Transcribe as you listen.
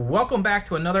Welcome back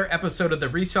to another episode of the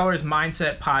Resellers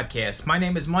Mindset Podcast. My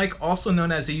name is Mike, also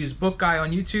known as the Used Book Guy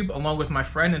on YouTube, along with my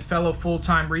friend and fellow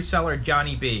full-time reseller,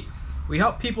 Johnny B. We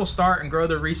help people start and grow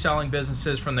their reselling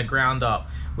businesses from the ground up.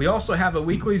 We also have a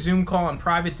weekly Zoom call and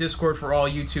private Discord for all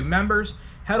YouTube members.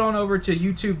 Head on over to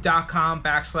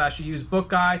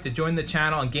youtube.com/usedbookguy to join the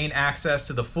channel and gain access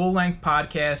to the full-length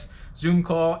podcast, Zoom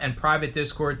call, and private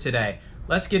Discord today.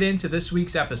 Let's get into this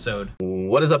week's episode.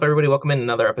 What is up, everybody? Welcome in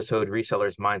another episode of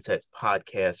Resellers Mindset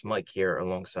Podcast. Mike here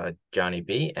alongside Johnny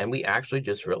B. And we actually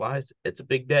just realized it's a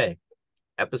big day.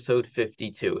 Episode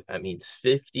 52. That means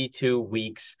 52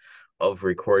 weeks of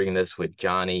recording this with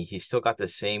Johnny. He's still got the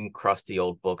same crusty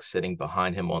old books sitting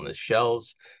behind him on the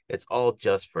shelves. It's all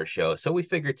just for show. So we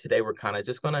figured today we're kind of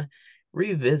just going to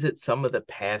revisit some of the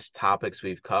past topics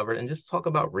we've covered and just talk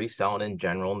about reselling in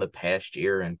general in the past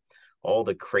year and all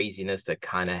the craziness that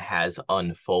kind of has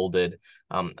unfolded.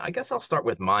 I guess I'll start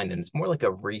with mine, and it's more like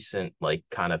a recent, like,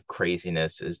 kind of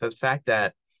craziness, is the fact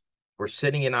that we're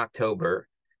sitting in October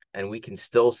and we can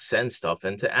still send stuff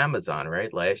into Amazon,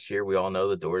 right? Last year, we all know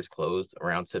the doors closed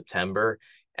around September,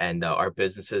 and our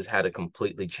businesses had to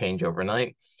completely change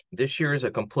overnight. This year is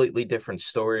a completely different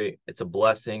story. It's a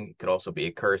blessing. It could also be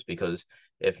a curse, because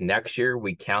if next year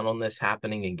we count on this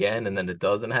happening again and then it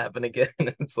doesn't happen again,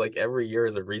 it's like every year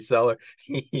as a reseller,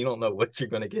 you don't know what you're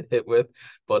going to get hit with.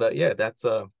 But yeah, that's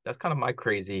kind of my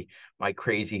crazy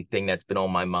thing that's been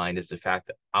on my mind, is the fact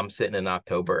that I'm sitting in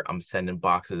October, I'm sending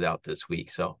boxes out this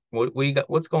week. So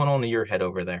what's going on in your head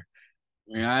over there?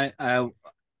 Yeah, I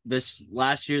this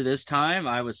last year, this time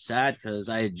I was sad because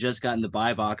I had just gotten the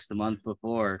buy box the month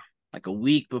before, like a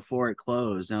week before it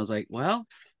closed. And I was like, well,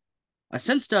 I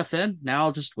sent stuff in. Now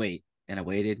I'll just wait. And I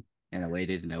waited and I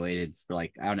waited and I waited for,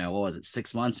 like, I don't know, what was it,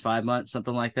 6 months, 5 months,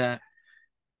 something like that.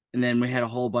 And then we had a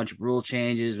whole bunch of rule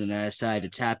changes, and I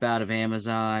decided to tap out of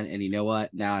Amazon. And you know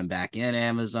what? Now I'm back in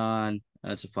Amazon.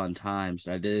 That's a fun time.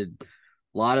 So I did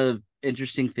a lot of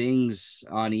interesting things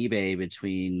on eBay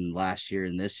between last year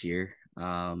and this year.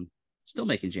 Still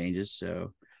making changes,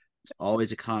 so it's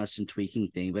always a constant tweaking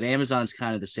thing. But Amazon's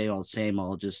kind of the same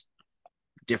old, just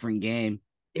different game.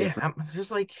 Yeah, Different. it's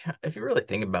just like, if you really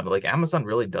think about it, like, Amazon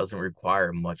really doesn't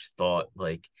require much thought,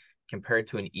 like, compared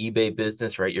to an eBay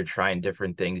business, right? You're trying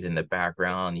different things in the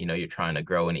background. You're trying to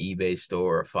grow an eBay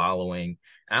store or following.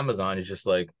 Amazon is just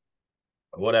like,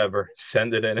 whatever,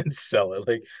 send it in and sell it.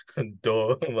 Like,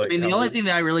 duh. I Like, mean, the how only many? thing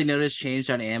that I really noticed changed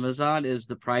on Amazon is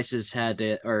the prices had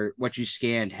to, or what you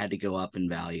scanned had to go up in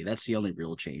value. That's the only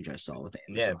real change I saw with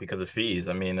Yeah, Amazon. because of fees.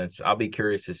 I mean, I'll be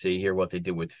curious to see here what they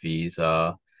do with fees.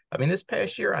 I mean, this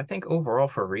past year, I think overall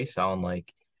for reselling, like,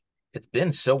 it's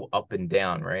been so up and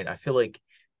down, right? I feel like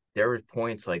there were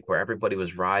points like where everybody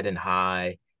was riding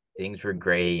high, things were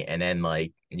great, and then,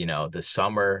 like,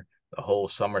 the whole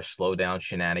summer slowdown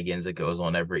shenanigans that goes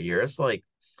on every year. It's like,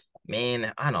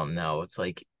 man, I don't know. It's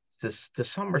like this the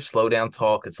summer slowdown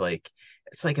talk. It's like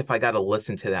if I got to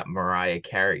listen to that Mariah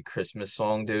Carey Christmas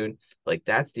song, dude. Like,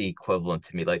 that's the equivalent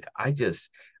to me. Like, I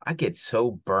get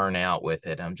so burnt out with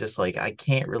it. I'm just like, I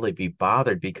can't really be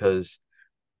bothered because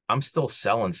I'm still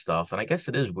selling stuff. And I guess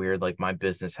it is weird. Like, my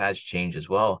business has changed as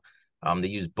well. The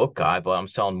used book guy, but I'm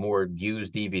selling more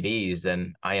used DVDs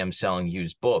than I am selling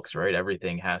used books, right?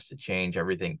 Everything has to change,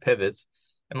 everything pivots.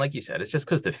 And like you said, it's just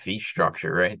because the fee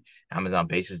structure, right? Amazon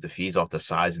bases the fees off the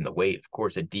size and the weight. Of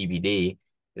course, a DVD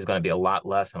is going to be a lot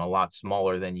less and a lot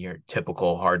smaller than your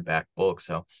typical hardback book.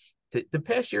 So the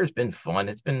past year has been fun.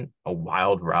 It's been a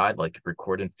wild ride, like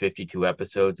recording 52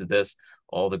 episodes of this,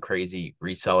 all the crazy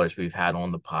resellers we've had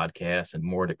on the podcast, and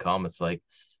more to come. It's like,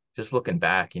 just looking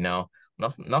back,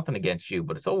 nothing against you,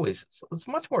 but it's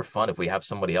much more fun if we have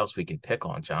somebody else we can pick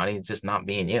on, Johnny. It's just not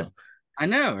being you. I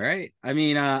know, right? I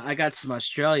mean, I got some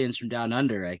Australians from down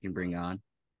under I can bring on.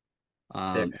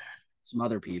 There- Um, some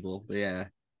other people, but yeah.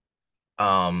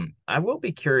 I will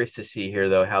be curious to see here,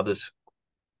 though, how this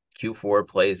Q4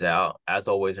 plays out. As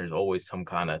always, there's always some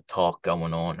kind of talk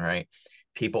going on, right?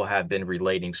 People have been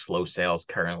relating slow sales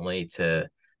currently to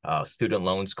student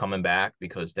loans coming back,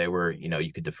 because they were,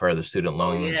 you could defer the student Oh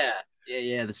loans. yeah,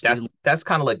 yeah. The that's student. that's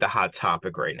kind of like the hot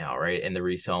topic right now, right? In the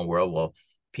reselling world. Well,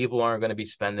 people aren't going to be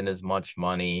spending as much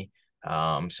money.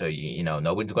 So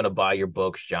nobody's going to buy your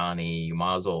books, Johnny. You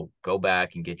might as well go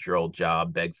back and get your old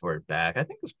job, beg for it back. I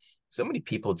think so many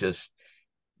people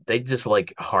they just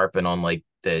like harping on, like,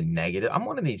 the negative. I'm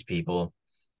one of these people.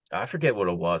 I forget what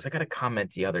it was. I got a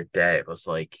comment the other day. It was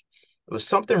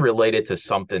something related to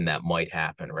something that might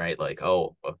happen, right? Like,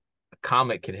 oh, a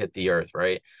comet could hit the earth,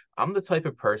 right? I'm the type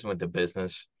of person with the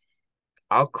business.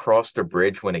 I'll cross the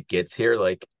bridge when it gets here.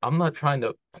 Like, I'm not trying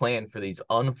to plan for these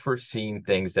unforeseen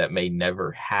things that may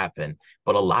never happen.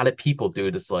 But a lot of people do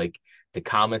it. It's like the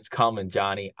comments coming,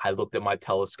 Johnny. I looked at my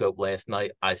telescope last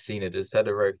night. I seen it. It said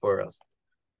it right for us.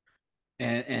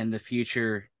 And the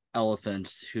future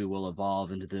elephants who will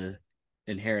evolve into the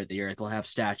inherit the earth will have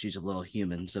statues of little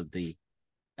humans of the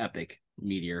epic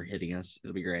meteor hitting us.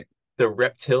 It'll be great. The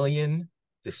reptilian,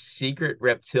 the secret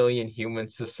reptilian human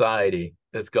society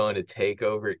is going to take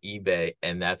over eBay,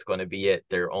 and that's going to be it.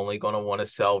 They're only going to want to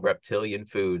sell reptilian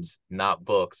foods, not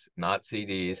books, not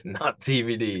CDs, not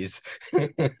DVDs.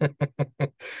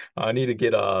 I need to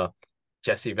get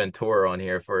Jesse Ventura on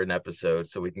here for an episode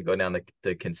so we can go down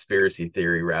the conspiracy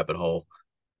theory rabbit hole.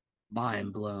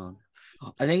 Mind blown.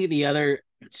 I think the other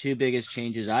two biggest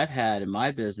changes I've had in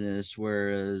my business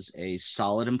was a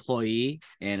solid employee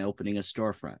and opening a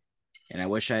storefront. And I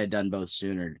wish I had done both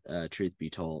sooner, truth be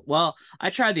told. Well, I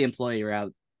tried the employee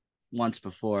route once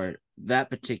before. That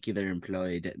particular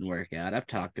employee didn't work out. I've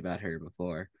talked about her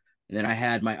before. And then I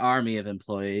had my army of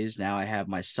employees. Now I have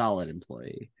my solid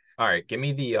employee. All right, give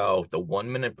me the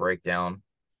 1 minute breakdown.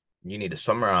 You need to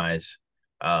summarize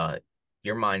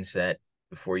your mindset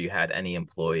before you had any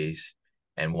employees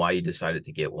and why you decided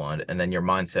to get one, and then your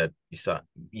mindset you saw,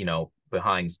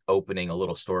 behind opening a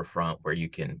little storefront where you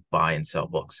can buy and sell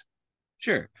books.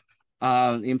 Sure.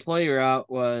 The employee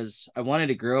route was I wanted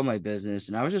to grow my business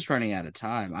and I was just running out of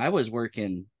time. I was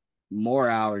working more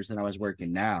hours than I was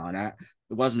working now, and it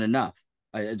wasn't enough.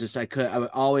 I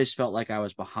always felt like I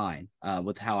was behind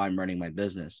with how I'm running my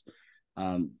business,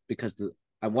 because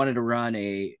I wanted to run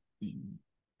a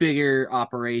bigger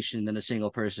operation than a single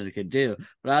person could do.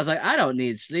 But I was like, I don't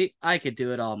need sleep. I could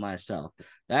do it all myself.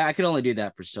 I could only do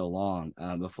that for so long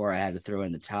before I had to throw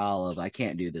in the towel of I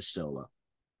can't do this solo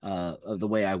of the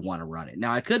way I want to run it.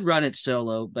 Now I could run it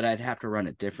solo, but I'd have to run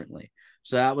it differently.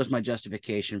 So that was my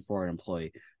justification for an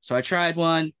employee. So I tried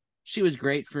one. She was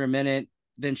great for a minute.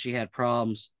 Then she had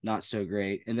problems, not so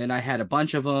great. And then I had a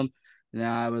bunch of them.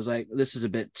 Now I was like, this is a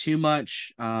bit too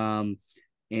much.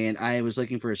 And I was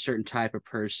looking for a certain type of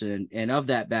person. And of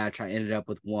that batch, I ended up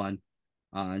with one.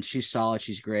 And she's solid.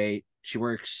 She's great. She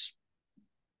works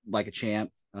like a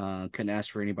champ. Couldn't ask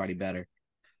for anybody better.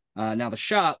 Now the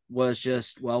shop was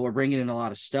just, well, we're bringing in a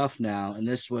lot of stuff now. And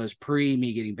this was pre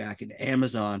me getting back into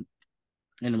Amazon.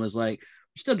 And it was like,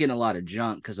 we're still getting a lot of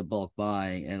junk because of bulk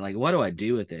buying. And like, what do I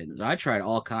do with it? I tried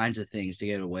all kinds of things to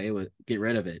get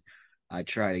rid of it. I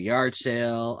tried a yard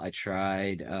sale. I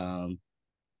tried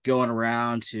going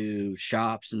around to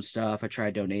shops and stuff. I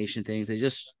tried donation things.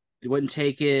 They wouldn't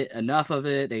take it, enough of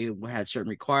it. They had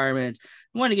certain requirements.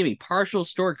 They wanted to give me partial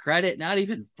store credit, not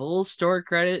even full store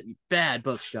credit. Bad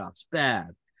bookshops, bad.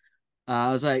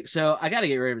 I was like, so I got to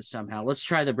get rid of it somehow. Let's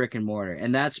try the brick and mortar.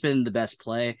 And that's been the best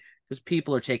play because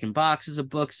people are taking boxes of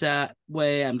books that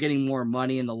way. I'm getting more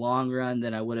money in the long run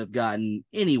than I would have gotten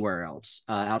anywhere else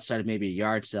outside of maybe a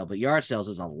yard sale. But yard sales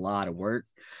is a lot of work.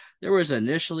 There was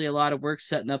initially a lot of work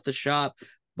setting up the shop,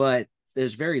 but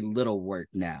there's very little work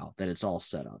now that it's all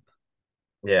set up.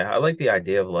 Yeah, I like the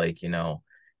idea of like, the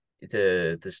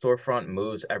storefront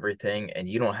moves everything and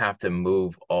you don't have to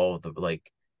move all the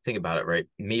like think about it, right?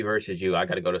 Me versus you, I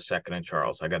got to go to Second and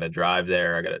Charles. I got to drive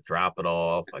there. I got to drop it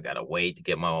off. I got to wait to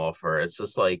get my offer. It's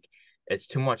just like it's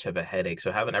too much of a headache.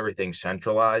 So having everything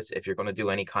centralized, if you're going to do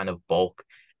any kind of bulk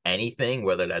anything,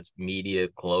 whether that's media,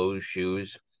 clothes,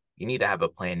 shoes, you need to have a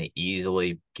plan to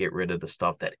easily get rid of the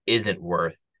stuff that isn't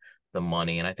worth the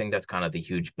money. And I think that's kind of the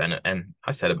huge benefit. And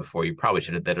I said it before, you probably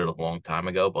should have did it a long time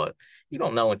ago, but you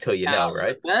don't know until you know,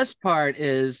 right? The best part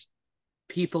is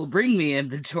people bring me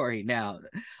inventory now.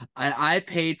 I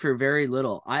paid for very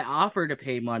little. I offer to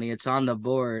pay money. It's on the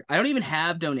board. I don't even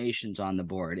have donations on the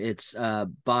board. It's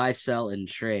buy, sell, and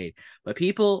trade. But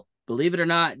people, believe it or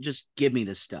not, just give me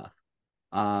this stuff.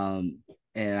 And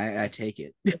I take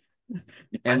it.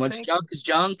 And what's junk is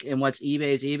junk, and what's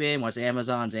eBay is eBay, and what's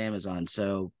Amazon's Amazon.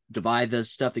 So divide the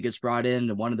stuff that gets brought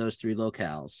into one of those three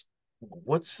locales.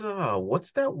 What's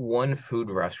that one food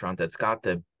restaurant that's got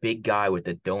the big guy with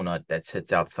the donut that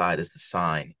sits outside as the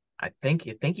sign? I think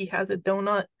you think he has a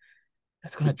donut.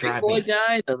 That's gonna drive Boy me.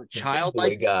 guy, the The big boy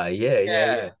childlike guy. Yeah, yeah,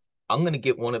 yeah. yeah. I'm gonna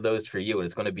get one of those for you, and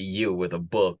it's gonna be you with a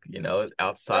book,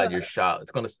 outside your shop.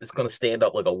 It's gonna stand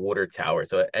up like a water tower.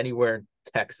 So anywhere in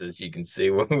Texas, you can see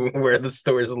where the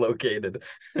store is located.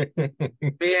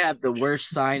 We have the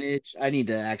worst signage. I need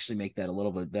to actually make that a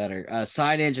little bit better.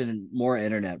 Signage and more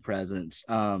internet presence.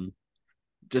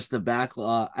 Just the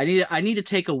backlog. I need to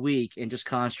take a week and just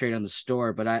concentrate on the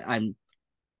store. But I'm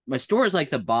my store is like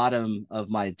the bottom of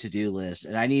my to-do list,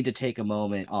 and I need to take a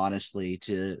moment, honestly,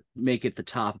 to make it the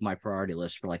top of my priority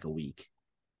list for like a week.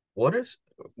 What is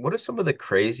what are some of the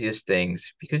craziest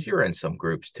things? Because you're in some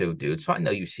groups too, dude. So I know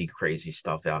you see crazy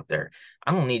stuff out there.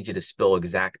 I don't need you to spill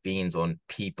exact beans on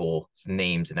people's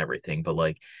names and everything, but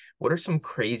like, what are some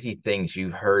crazy things you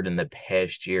heard in the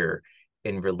past year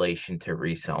in relation to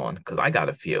reselling? Because I got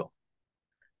a few.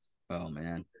 Oh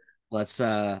man. Let's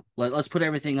put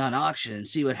everything on auction and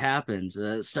see what happens.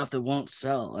 Stuff that won't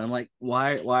sell. I'm like,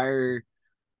 why are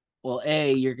well,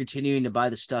 A, you're continuing to buy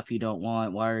the stuff you don't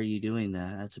want. Why are you doing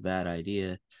that? That's a bad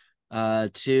idea.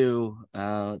 Two,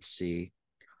 let's see,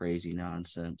 crazy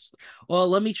nonsense. Well,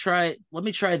 let me try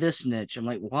this niche. I'm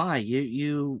like, why?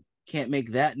 You can't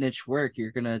make that niche work.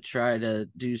 You're gonna try to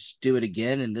do it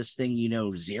again, and this thing you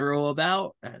know zero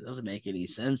about? That doesn't make any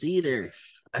sense either.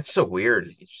 That's so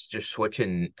weird. It's just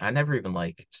switching. I never even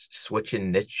like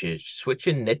switching niches.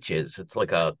 Switching niches. It's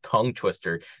like a tongue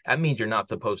twister. That means you're not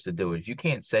supposed to do it. If you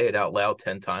can't say it out loud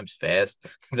 10 times fast,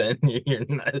 then you're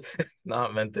not, it's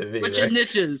not meant to be, Switching right?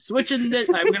 niches, switching niche.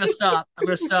 I'm gonna stop. I'm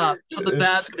gonna stop. So the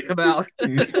bad's gonna come out.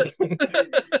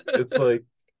 It's like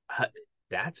uh,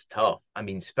 that's tough. I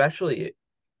mean, especially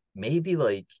maybe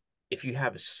like if you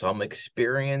have some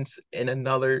experience in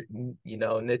another,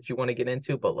 niche you want to get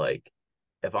into, but like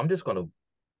if I'm just going to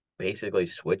basically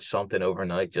switch something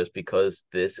overnight just because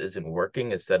this isn't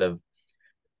working instead of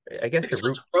I guess the Fix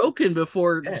what's root. broken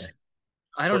before Yeah,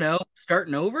 I don't but know,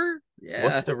 starting over.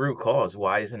 what's Yeah. the root cause?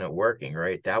 Why isn't it working,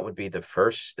 right? That would be the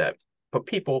first step. But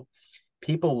people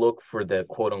look for the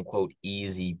quote unquote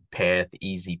easy path,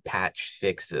 easy patch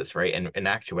fixes, right? And in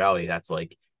actuality, that's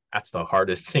the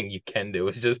hardest thing you can do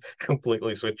is just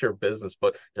completely switch your business.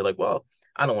 But they're like, well,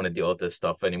 I don't want to deal with this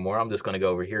stuff anymore. I'm just going to go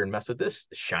over here and mess with this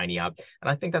shiny object.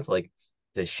 And I think that's like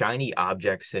the shiny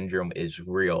object syndrome is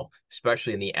real,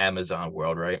 especially in the Amazon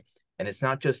world, right? And it's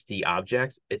not just the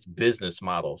objects, it's business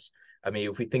models. I mean,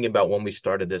 if we think about when we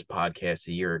started this podcast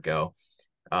a year ago,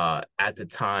 at the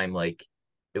time, like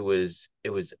it was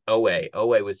OA.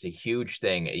 OA was a huge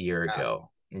thing a year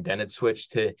ago. And then it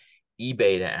switched to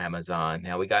eBay to Amazon.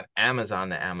 Now we got Amazon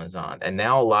to Amazon. And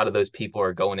now a lot of those people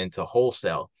are going into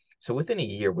wholesale. So within a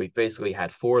year, we've basically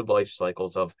had four life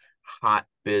cycles of hot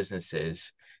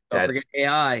businesses Don't that forget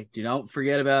AI. Do not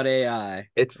forget about AI.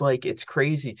 it's like it's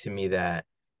crazy to me that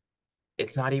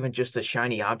it's not even just a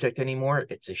shiny object anymore.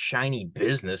 It's a shiny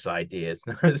business idea. It's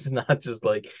not. It's not just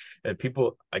like and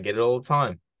people. I get it all the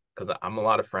time because I'm a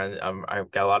lot of friends.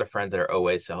 I've got a lot of friends that are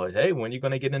OA sellers. Hey, when are you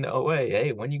gonna get into OA?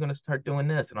 Hey, when are you gonna start doing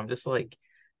this? And I'm just like,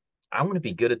 I want to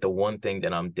be good at the one thing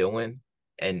that I'm doing,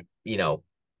 and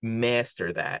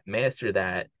master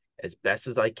that as best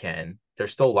as I can.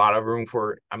 There's still a lot of room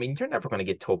for. I mean, you're never gonna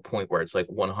get to a point where it's like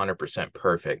 100%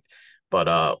 perfect,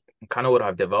 but kind of what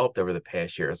I've developed over the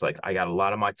past year is like I got a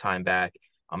lot of my time back.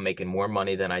 I'm making more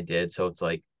money than I did. So it's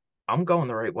like I'm going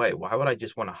the right way. Why would I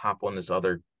just want to hop on this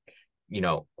other,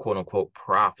 quote unquote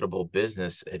profitable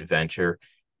business adventure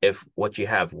if what you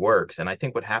have works? And I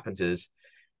think what happens is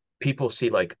people see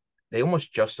like they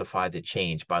almost justify the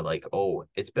change by like, oh,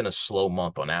 it's been a slow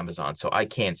month on Amazon, so I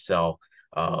can't sell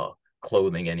uh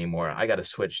clothing anymore. I got to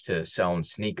switch to selling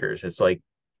sneakers. It's like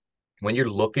when you're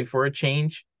looking for a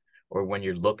change or when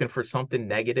you're looking for something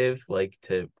negative, like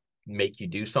to make you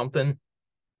do something,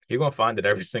 you're going to find it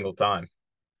every single time.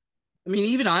 I mean,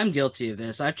 even I'm guilty of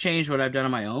this. I've changed what I've done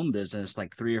in my own business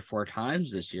like 3 or 4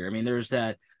 times this year. I mean, there's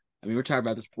that. I mean, we are talking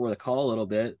about this before the call a little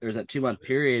bit. There's that 2 month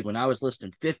period when I was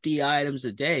listing 50 items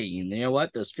a day. And you know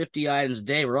what? Those 50 items a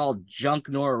day were all junk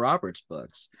Nora Roberts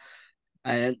books.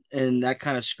 And that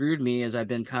kind of screwed me as I've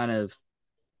been kind of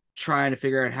trying to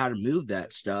figure out how to move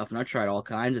that stuff. And I tried all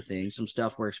kinds of things. Some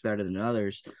stuff works better than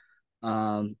others.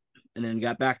 Um, and then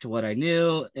got back to what I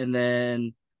knew. And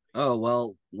then, oh,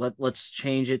 well, let's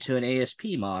change it to an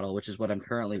ASP model, which is what I'm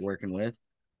currently working with.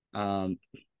 Um,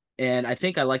 and I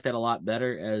think I like that a lot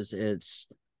better as it's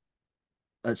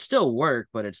still work,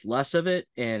 but it's less of it.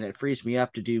 And it frees me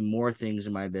up to do more things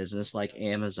in my business like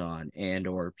Amazon and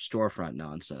or storefront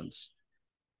nonsense.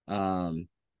 Um,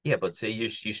 Yeah, but see, you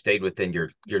stayed within your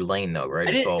lane though, right?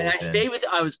 I It's didn't, all and I within. stayed with.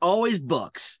 I was always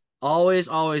books,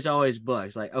 always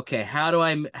books. Like, okay, how do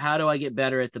I get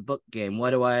better at the book game?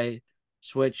 What do I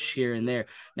switch here and there?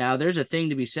 Now, there's a thing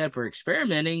to be said for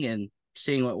experimenting and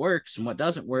seeing what works and what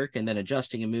doesn't work, and then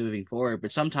adjusting and moving forward.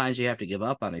 But sometimes you have to give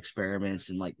up on experiments,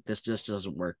 and like this just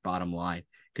doesn't work. Bottom line,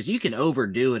 because you can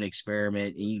overdo an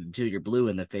experiment and you do your blue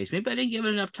in the face. Maybe I didn't give it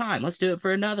enough time. Let's do it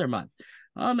for another month.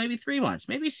 Oh, maybe 3 months,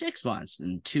 maybe 6 months,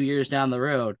 and 2 years down the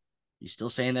road you still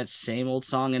saying that same old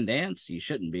song and dance? You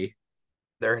shouldn't be.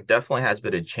 There definitely has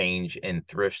been a change in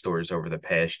thrift stores over the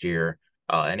past year.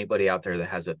 Anybody out there that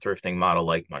has a thrifting model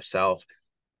like myself,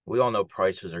 we all know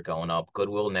prices are going up.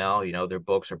 Goodwill now, their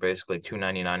books are basically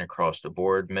 $2.99 across the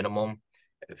board minimum.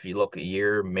 If you look a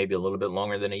year, maybe a little bit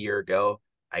longer than a year ago,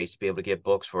 I used to be able to get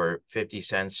books for 50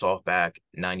 cents softback,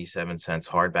 97 cents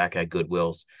hardback at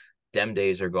Goodwill's. Them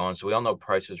days are gone. So we all know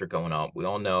prices are going up. We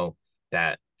all know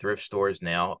that thrift stores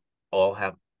now all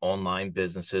have online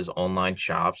businesses, online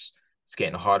shops. It's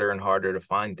getting harder and harder to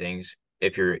find things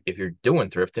if you're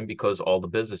doing thrifting, because all the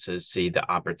businesses see the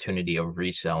opportunity of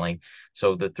reselling.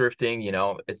 So the thrifting,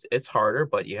 it's harder,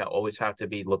 but you always have to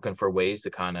be looking for ways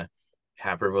to kind of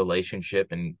have a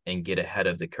relationship and get ahead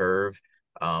of the curve.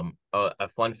 A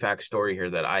fun fact story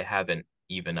here that I haven't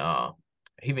even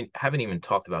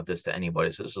talked about this to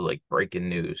anybody. So this is like breaking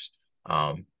news.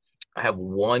 I have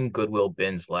one Goodwill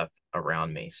bins left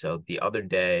around me. So the other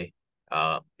day,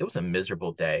 it was a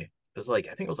miserable day. It was like,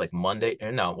 I think it was like Monday.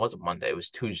 Or no, it wasn't Monday. It was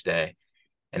Tuesday,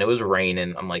 and it was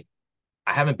raining. I'm like,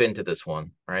 I haven't been to this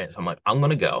one, right? So I'm like, I'm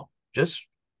gonna go just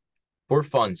for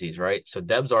funsies, right? So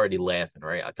Deb's already laughing,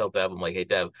 right? I tell Deb, I'm like, hey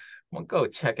Deb, I'm gonna go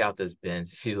check out this bin.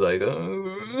 She's like,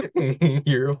 oh,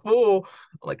 you're a fool.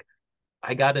 I'm like,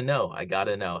 I gotta know.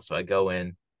 So I go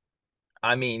in.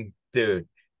 I mean, dude,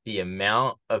 the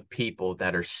amount of people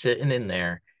that are sitting in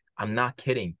there, I'm not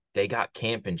kidding. They got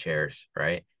camping chairs,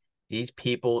 right? These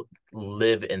people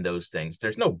live in those things.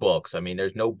 There's no books. I mean,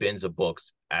 there's no bins of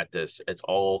books at this. It's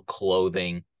all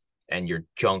clothing and your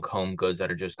junk home goods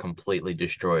that are just completely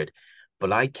destroyed.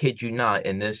 But I kid you not,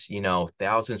 in this,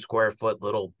 1,000 square foot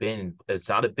little bin, it's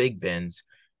not a big bins,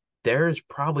 there's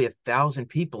probably 1,000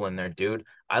 people in there, dude.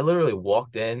 I literally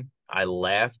walked in, I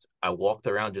laughed, I walked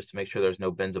around just to make sure there's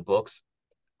no bins of books.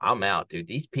 I'm out, dude.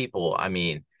 These people, I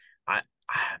mean, I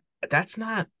that's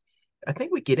not. I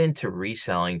think we get into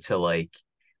reselling to like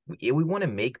we want to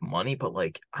make money, but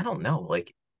like I don't know,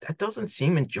 like that doesn't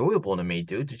seem enjoyable to me,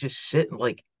 dude. To just sit and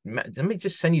like let me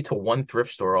just send you to one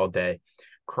thrift store all day,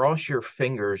 cross your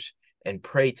fingers and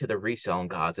pray to the reselling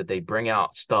gods that they bring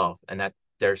out stuff and that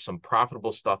there's some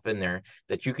profitable stuff in there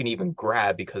that you can even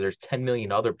grab because there's 10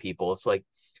 million other people. It's like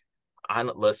I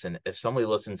don't listen. If somebody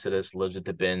listens to this lives at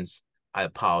the bins, I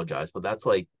apologize, but that's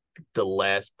like the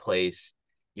last place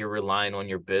you're relying on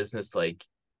your business. Like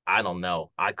I don't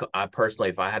know. I personally,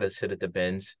 if I had to sit at the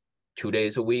bins 2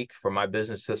 days a week for my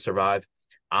business to survive,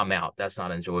 I'm out. That's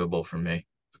not enjoyable for me.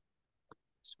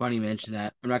 It's funny you mention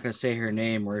that. I'm not going to say her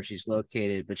name where she's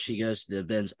located, but she goes to the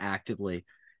bins actively.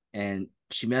 And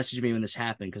she messaged me when this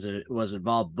happened because it was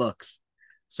involved books.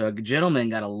 So a gentleman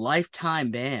got a lifetime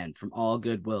ban from all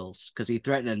Goodwills because he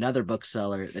threatened another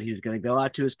bookseller that he was going to go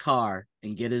out to his car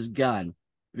and get his gun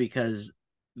because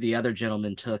the other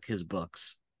gentleman took his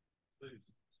books.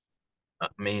 I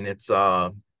mean, it's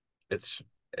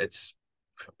it's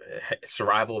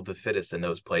survival of the fittest in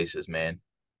those places, man.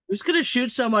 Who's going to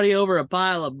shoot somebody over a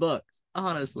pile of books?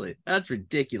 Honestly, that's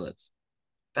ridiculous.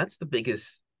 That's the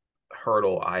biggest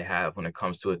hurdle I have when it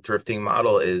comes to a thrifting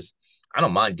model is I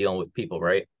don't mind dealing with people,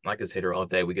 right? I could sit here all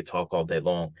day, we could talk all day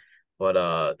long.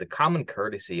 But the common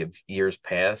courtesy of years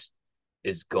past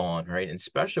is gone, right? And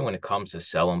especially when it comes to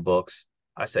selling books,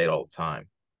 I say it all the time.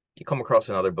 You come across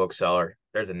another bookseller,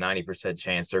 there's a 90%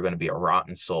 chance they're going to be a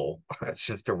rotten soul. That's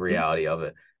just the reality of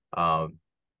it. Um,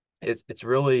 it's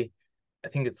really I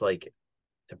think it's like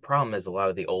the problem is a lot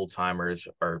of the old timers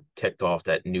are ticked off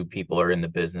that new people are in the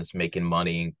business making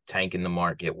money, tanking the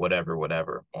market, whatever,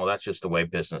 whatever. Well, that's just the way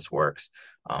business works.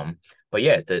 Um, but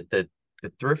yeah, the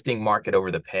thrifting market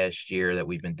over the past year that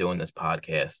we've been doing this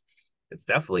podcast, it's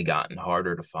definitely gotten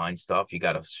harder to find stuff. You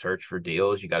got to search for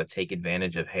deals. You got to take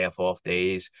advantage of half off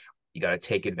days. You got to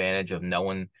take advantage of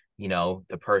knowing,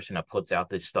 the person that puts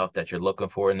out this stuff that you're looking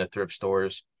for in the thrift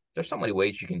stores. There's so many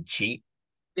ways you can cheat.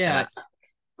 And Yeah.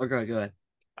 Okay, go ahead.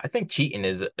 I think cheating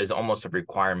is almost a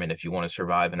requirement if you want to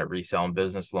survive in a reselling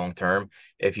business long term.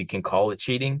 If you can call it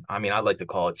cheating, I mean, I like to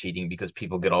call it cheating because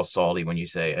people get all salty when you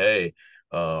say, "Hey,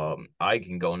 I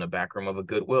can go in the back room of a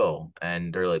Goodwill,"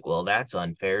 and they're like, "Well, that's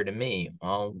unfair to me."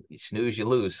 Well, you snooze, you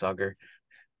lose, sucker.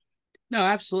 No,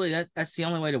 absolutely. That's the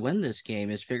only way to win this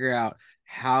game is figure out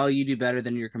how you do better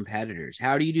than your competitors.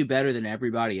 How do you do better than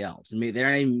everybody else? And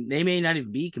they may not even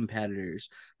be competitors.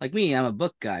 Like me, I'm a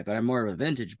book guy, but I'm more of a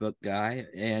vintage book guy,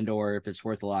 and or if it's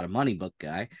worth a lot of money, book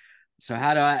guy. So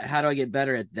how do I get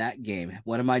better at that game?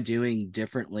 What am I doing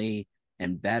differently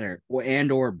and better,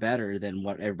 or better than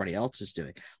what everybody else is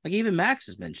doing? Like even Max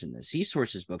has mentioned this. He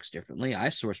sources books differently. I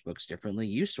source books differently.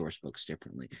 You source books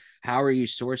differently. How are you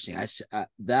sourcing?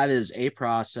 That is a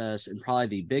process and probably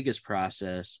the biggest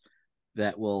process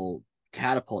that will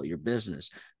catapult your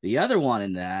business. The other one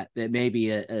in that may be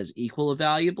as equal in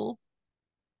value.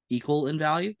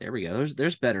 There we go.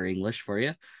 There's better English for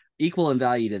you. equal in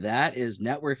value to that is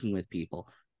networking with people.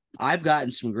 I've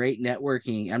gotten some great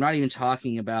networking. I'm not even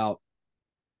talking about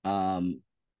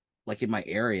like in my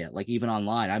area, like even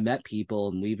online. I met people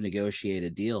and we've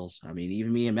negotiated deals. I mean,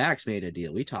 even me and Max made a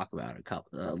deal. We talk about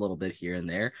a little bit here and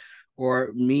there,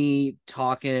 or me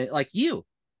talking like you.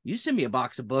 You send me a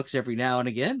box of books every now and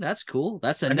again. That's cool.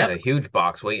 That's a I got net a huge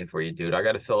box waiting for you, dude. I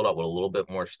got to fill it up with a little bit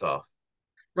more stuff.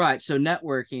 right. So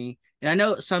networking, and I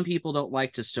know some people don't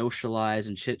like to socialize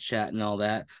and chit chat and all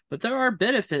that, but there are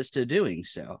benefits to doing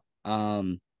so.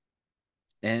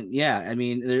 And yeah, I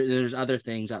mean, there's other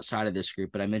things outside of this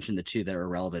group, but I mentioned the two that are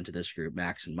relevant to this group,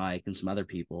 Max and Mike, and some other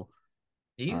people.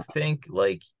 Do you Uh, think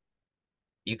like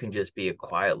you can just be a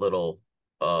quiet little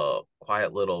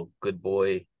good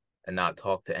boy and not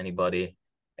talk to anybody?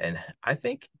 And I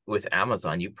think with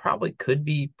Amazon, you probably could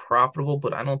be profitable,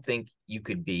 but I don't think you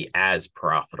could be as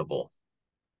profitable.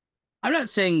 I'm not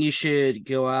saying you should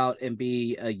go out and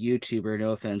be a YouTuber,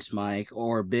 no offense, Mike,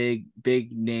 or big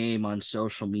name on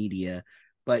social media,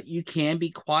 but you can be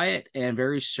quiet and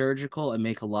very surgical and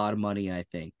make a lot of money, I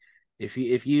think. If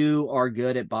you are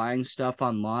good at buying stuff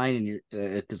online and you're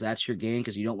because that's your game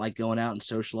because you don't like going out and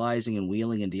socializing and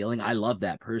wheeling and dealing. I love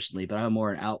that personally, but I'm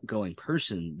more an outgoing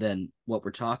person than what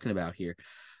we're talking about here.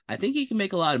 I think you can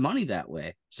make a lot of money that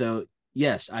way. So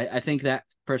yes, I think that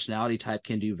personality type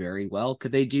can do very well.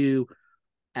 Could they do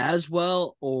as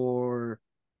well or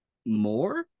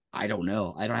more? I don't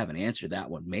know. I don't have an answer to that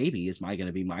one. Maybe is my going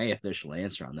to be my official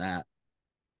answer on that.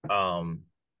 Um,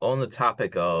 on the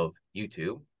topic of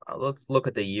YouTube, let's look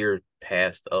at the year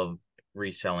past of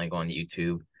reselling on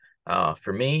YouTube.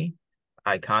 For me,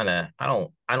 I'm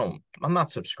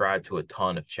not subscribed to a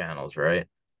ton of channels, right?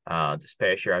 This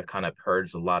past year, I've kind of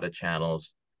purged a lot of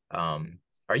channels.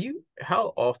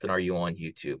 How often are you on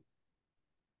YouTube?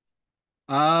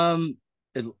 Um,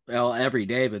 well, every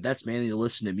day, but that's mainly to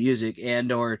listen to music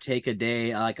and or take a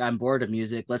day. Like I'm bored of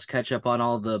music. Let's catch up on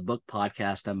all the book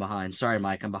podcast I'm behind. Sorry,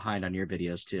 Mike, I'm behind on your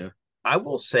videos too. I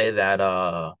will say that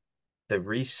the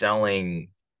reselling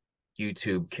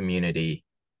YouTube community,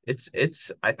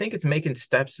 it's I think it's making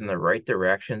steps in the right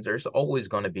directions. There's always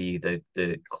going to be the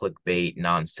clickbait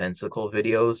nonsensical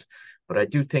videos, but I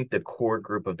do think the core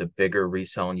group of the bigger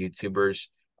reselling YouTubers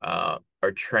are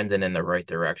trending in the right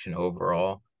direction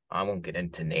overall. I won't get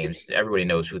into names. Everybody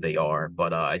knows who they are,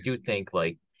 but I do think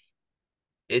like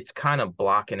it's kind of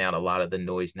blocking out a lot of the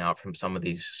noise now from some of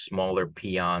these smaller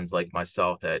peons like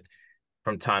myself that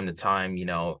from time to time,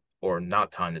 or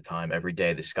not time to time, every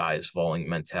day the sky is falling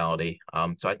mentality.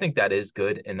 So I think that is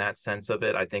good in that sense of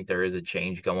it. I think there is a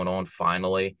change going on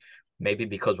finally, maybe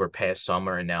because we're past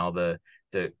summer and now the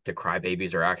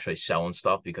crybabies are actually selling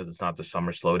stuff because it's not the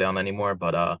summer slowdown anymore.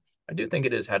 But I do think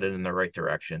it is headed in the right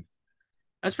direction.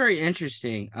 That's very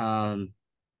interesting.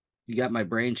 You got my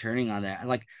brain turning on that.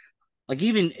 Like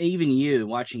even you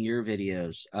watching your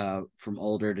videos from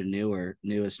older to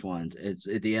newest ones, it's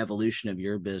the evolution of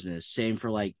your business. Same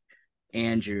for like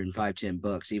Andrew and 510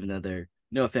 books, even though they're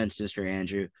no offense, Mr.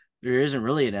 Andrew, there isn't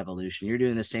really an evolution. You're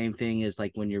doing the same thing as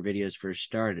like when your videos first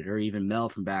started, or even Mel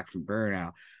from Back from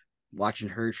Burnout, watching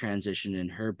her transition in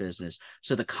her business.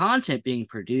 So the content being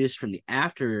produced from the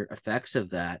after effects of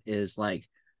that is like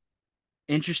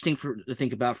interesting to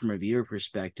think about from a viewer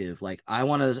perspective. Like I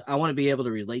want to be able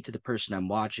to relate to the person I'm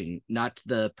watching, not to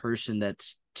the person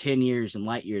that's 10 years and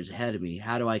light years ahead of me.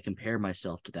 How do I compare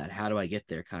myself to that? How do I get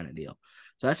there, kind of deal?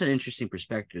 So that's an interesting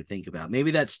perspective to think about.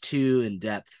 Maybe that's too in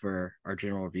depth for our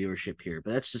general viewership here,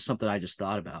 but that's just something I just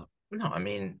thought about. No, I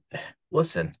mean,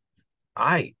 listen,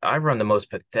 I run the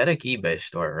most pathetic eBay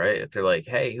store, right? If they're like,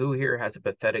 hey, who here has a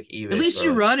pathetic At eBay least you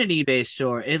store? run an eBay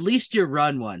store. At least you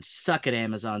run one. Suck it,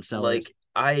 Amazon sellers. Like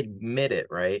I admit it,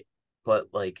 right? But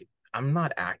like I'm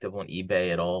not active on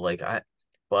eBay at all.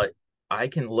 But I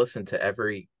can listen to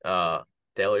every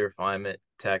daily refinement,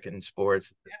 tech and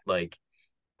sports. Like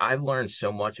I've learned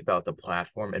so much about the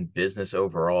platform and business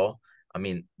overall. I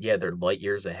mean, yeah, they're light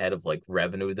years ahead of like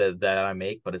revenue that I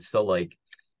make, but it's still like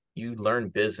you learn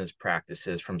business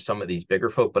practices from some of these bigger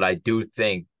folk. But I do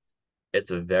think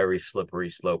it's a very slippery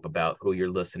slope about who you're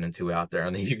listening to out there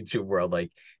on the YouTube world.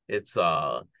 Like it's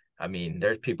I mean,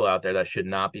 there's people out there that should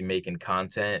not be making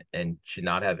content and should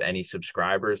not have any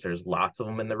subscribers. There's lots of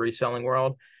them in the reselling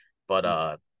world,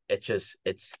 but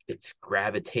it's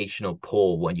gravitational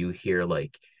pull when you hear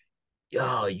like,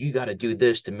 oh, you got to do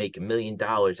this to make $1 million.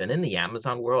 And in the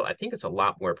Amazon world, I think it's a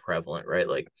lot more prevalent, right?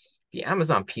 Like the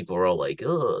Amazon people are all like,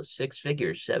 oh, 6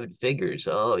 figures, 7 figures.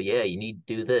 Oh, yeah, you need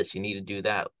to do this, you need to do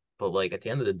that. But like at the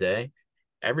end of the day,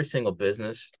 every single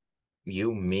business,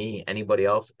 you, me, anybody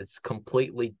else, it's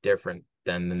completely different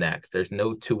than the next. There's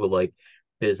no two alike.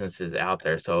 businesses out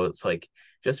there. So it's like,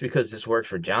 just because this works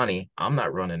for Johnny, I'm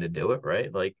not running to do it,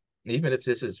 right? Like, even if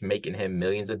this is making him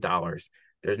millions of dollars,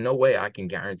 there's no way I can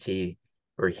guarantee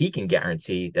or he can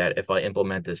guarantee that if I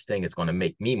implement this thing, it's going to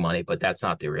make me money. But that's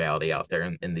not the reality out there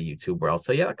in the YouTube world.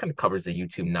 So yeah, that kind of covers the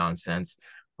YouTube nonsense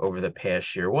over the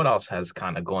past year. What else has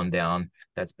kind of gone down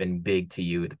that's been big to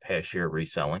you the past year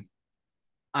reselling?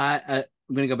 I'm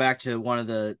going to go back to one of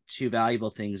the two valuable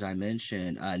things I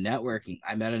mentioned, networking.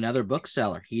 I met another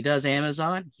bookseller. He does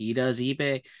Amazon, he does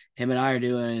eBay. Him and I are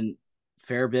doing a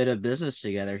fair bit of business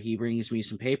together. He brings me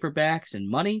some paperbacks and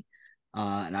money,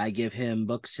 and I give him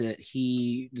books that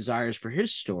he desires for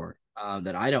his store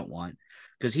that I don't want,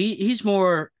 because he's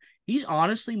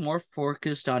honestly more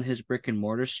focused on his brick and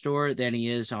mortar store than he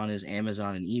is on his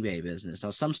Amazon and eBay business.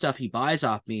 Now, some stuff he buys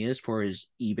off me is for his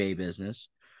eBay business,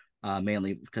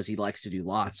 mainly because he likes to do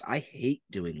lots. I hate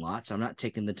doing lots. I'm not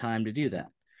taking the time to do that.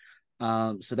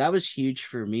 So that was huge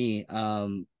for me.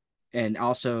 And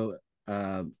also,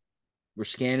 we're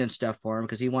scanning stuff for him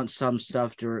because he wants some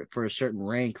stuff for a certain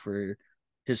rank for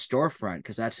his storefront,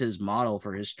 because that's his model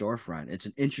for his storefront. It's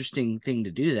an interesting thing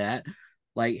to do that.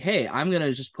 Like, hey, I'm going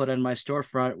to just put on my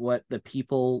storefront what the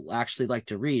people actually like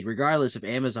to read, regardless if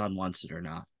Amazon wants it or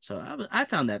not. So I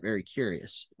found that very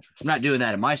curious. I'm not doing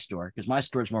that in my store because my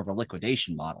store is more of a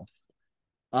liquidation model.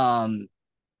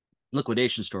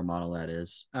 Liquidation store model, that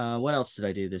is. What else did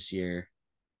I do this year?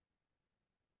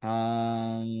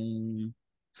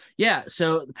 Yeah,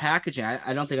 so the packaging,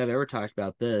 I don't think I've ever talked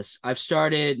about this. I've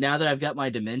started, now that I've got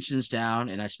my dimensions down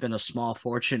and I spent a small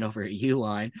fortune over at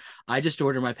Uline, I just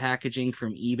order my packaging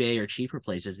from eBay or cheaper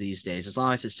places these days, as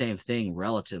long as it's the same thing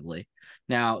relatively.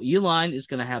 Now, Uline is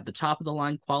going to have the top of the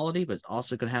line quality, but it's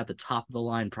also going to have the top of the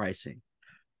line pricing.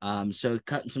 So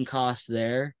cutting some costs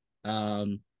there.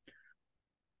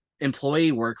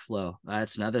 Employee workflow,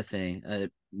 that's another thing.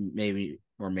 Maybe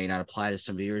or may not apply to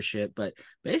some viewership, but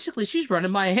basically she's running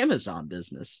my Amazon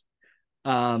business.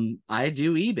 I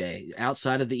do eBay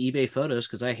outside of the eBay photos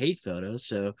because I hate photos.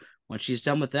 So when she's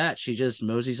done with that, she just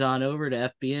moseys on over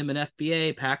to FBM and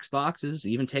FBA, packs boxes,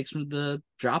 even takes them to the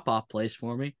drop-off place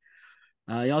for me.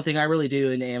 The only thing I really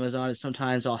do in Amazon is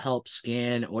sometimes I'll help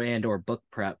scan or book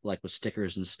prep, like with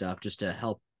stickers and stuff, just to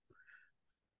help.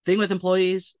 Thing with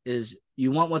employees is you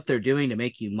want what they're doing to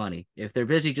make you money. If they're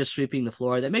busy just sweeping the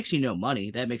floor, that makes you no money.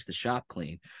 That makes the shop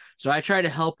clean. So I try to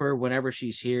help her whenever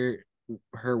she's here.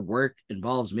 Her work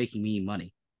involves making me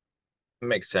money. It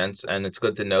makes sense. And it's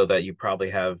good to know that you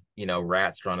probably have,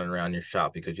 rats running around your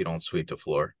shop because you don't sweep the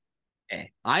floor.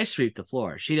 Hey, I sweep the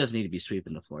floor. She doesn't need to be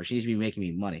sweeping the floor. She needs to be making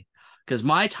me money, because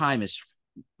my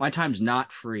time's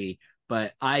not free,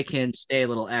 but I can stay a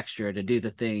little extra to do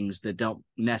the things that don't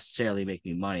necessarily make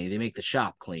me money. They make the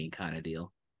shop clean, kind of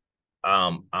deal.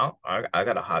 I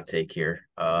got a hot take here.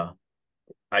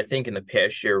 I think in the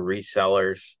past year,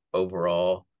 resellers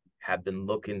overall have been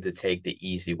looking to take the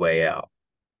easy way out.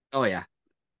 Oh yeah,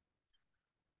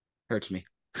 hurts me.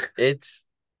 It's,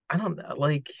 I don't know,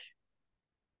 like,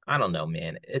 I don't know,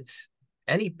 man. It's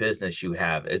any business you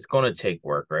have, it's going to take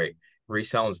work, right?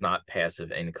 Reselling's not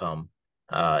passive income,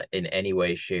 in any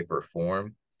way, shape, or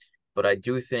form. But I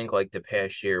do think like the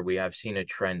past year, we have seen a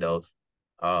trend of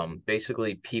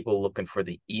basically people looking for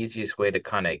the easiest way to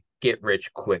kind of get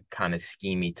rich quick, kind of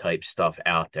schemy type stuff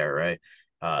out there, right?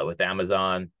 With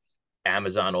Amazon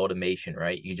automation,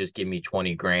 right? You just give me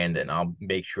 20 grand and I'll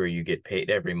make sure you get paid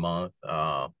every month.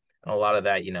 And a lot of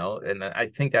that, and I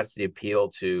think that's the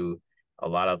appeal to a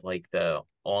lot of like the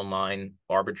online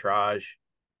arbitrage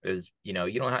is, you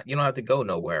don't have to go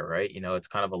nowhere, right? It's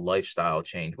kind of a lifestyle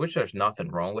change, which there's nothing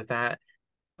wrong with that.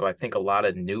 So I think a lot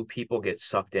of new people get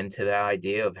sucked into that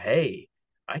idea of, hey,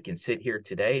 I can sit here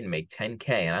today and make 10K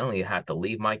and I don't even have to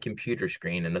leave my computer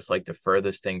screen. And it's like the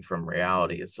furthest thing from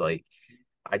reality. It's like,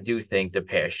 I do think the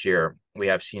past year we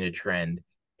have seen a trend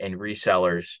in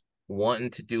resellers wanting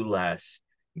to do less,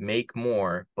 make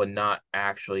more, but not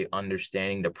actually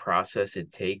understanding the process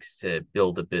it takes to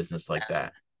build a business like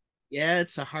that. Yeah,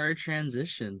 it's a hard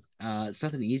transition. It's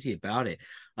nothing easy about it.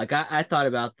 Like I thought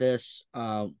about this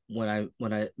when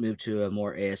I moved to a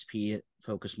more ASP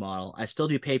focused model. I still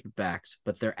do paperbacks,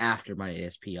 but they're after my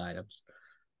ASP items.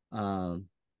 And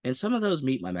some of those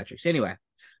meet my metrics. Anyway, I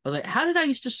was like, how did I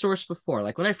used to source before?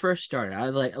 Like when I first started, I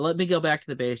was like, let me go back to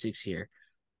the basics here.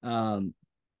 I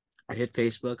hit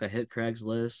Facebook, I hit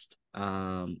Craigslist.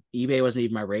 eBay wasn't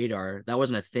even my radar. That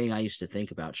wasn't a thing I used to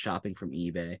think about, shopping from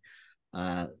eBay.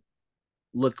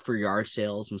 Look for yard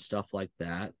sales and stuff like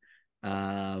that.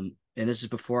 And this is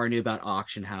before I knew about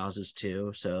auction houses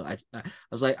too. So I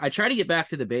was like, I try to get back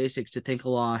to the basics to think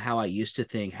along how I used to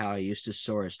think, how I used to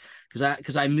source,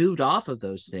 because I moved off of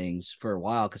those things for a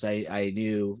while because I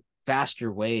knew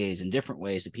faster ways and different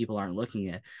ways that people aren't looking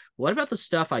at. What about the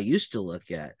stuff I used to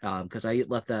look at? Because I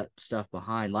left that stuff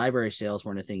behind. Library sales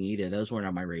weren't a thing either. Those weren't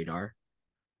on my radar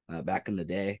back in the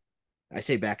day. I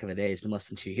say back in the day, it's been less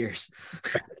than 2 years.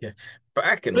 Yeah.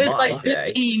 Back in But it's my like day,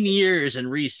 15 years in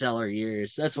reseller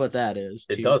years. That's what that is.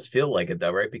 it does feel like it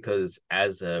though, right? Because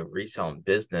as a reselling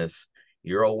business,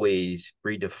 you're always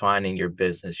redefining your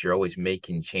business. You're always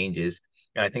making changes.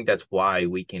 And I think that's why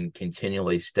we can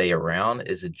continually stay around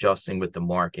is adjusting with the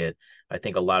market. I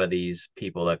think a lot of these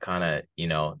people that kind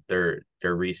of, their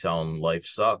reselling life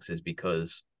sucks is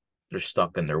because they're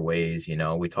stuck in their ways.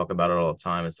 We talk about it all the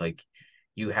time. It's like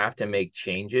you have to make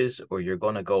changes or you're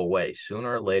going to go away.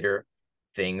 Sooner or later,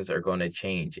 things are going to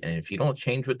change. And if you don't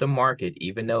change with the market,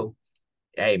 even though,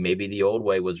 hey, maybe the old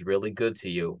way was really good to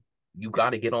you, you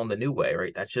got to get on the new way,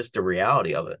 right? That's just the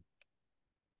reality of it.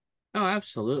 Oh,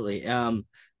 absolutely.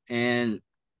 And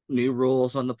new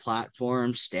rules on the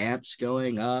platform, stamps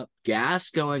going up, gas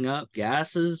going up.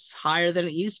 Gas is higher than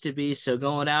it used to be. So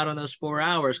going out on those 4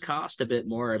 hours cost a bit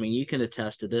more. I mean, you can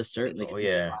attest to this certainly. Oh,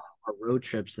 yeah. More road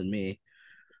trips than me.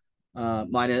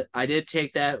 I did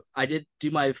take that. I did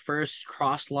do my first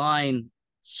cross line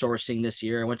sourcing this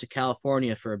year. I went to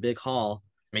California for a big haul.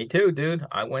 Me too, dude.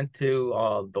 I went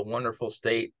to the wonderful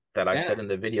state that I Yeah. said in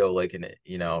the video, like in it,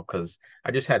 because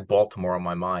I just had Baltimore on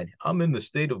my mind. I'm in the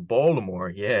state of Baltimore.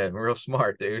 Yeah, real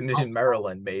smart, dude. In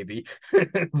Maryland, maybe.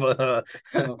 But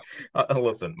Oh,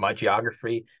 listen, my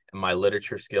geography and my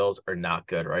literature skills are not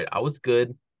good, right? I was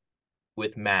good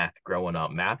with math growing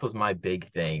up. Math was my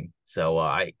big thing. So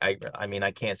I mean,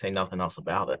 I can't say nothing else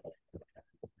about it.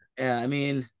 yeah. I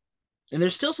mean, and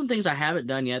there's still some things I haven't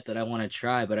done yet that I want to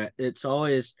try, but it's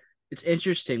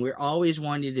interesting. We're always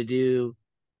wanting to do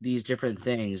these different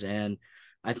things, and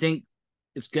I think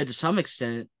it's good to some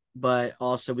extent, but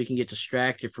also we can get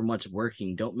distracted from what's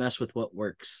working. Don't mess with what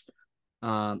works.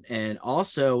 And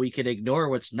also we can ignore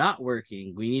what's not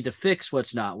working. We need to fix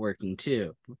what's not working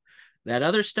too. That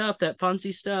other stuff, that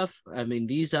fancy stuff, I mean,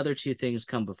 these other two things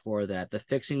come before that, the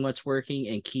fixing what's working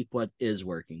and keep what is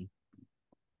working.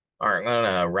 All right, I'm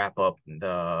gonna wrap up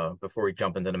the before we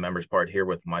jump into the members part here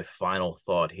with my final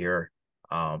thought here.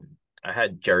 I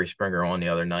had Jerry Springer on the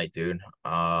other night, dude.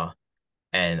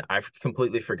 And I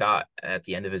completely forgot at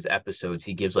the end of his episodes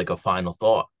he gives like a final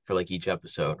thought for like each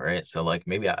episode, right? So like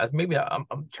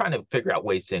I'm trying to figure out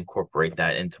ways to incorporate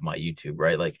that into my YouTube,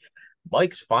 right? Like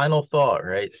Mike's final thought,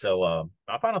 right? So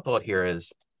my final thought here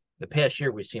is the past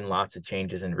year we've seen lots of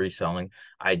changes in reselling.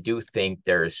 I do think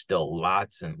there is still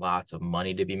lots and lots of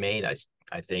money to be made. I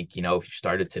think, if you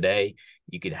started today,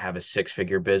 you could have a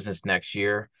six-figure business next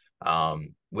year.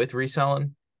 With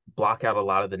reselling, block out a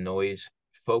lot of the noise,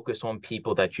 focus on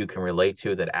people that you can relate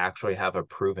to that actually have a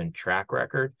proven track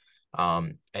record.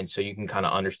 And so you can kind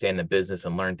of understand the business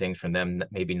and learn things from them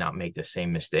that maybe not make the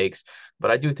same mistakes.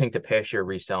 But I do think the past year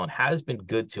reselling has been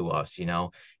good to us.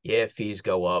 Yeah, fees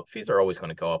go up. Fees are always going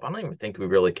to go up. I don't even think we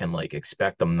really can like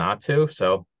expect them not to.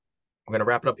 So we're going to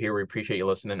wrap it up here. We appreciate you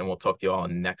listening, and we'll talk to you all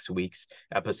in next week's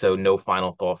episode. No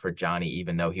final thought for Johnny,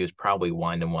 even though he was probably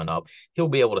winding one up. He'll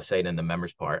be able to say it in the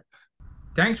members part.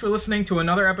 Thanks for listening to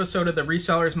another episode of the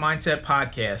Resellers Mindset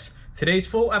Podcast. Today's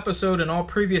full episode and all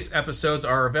previous episodes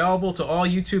are available to all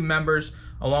YouTube members,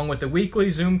 along with the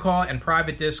weekly Zoom call and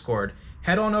private Discord.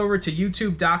 Head on over to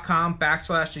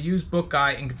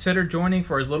youtube.com/theusedbookguy and consider joining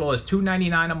for as little as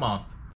 $2.99 a month.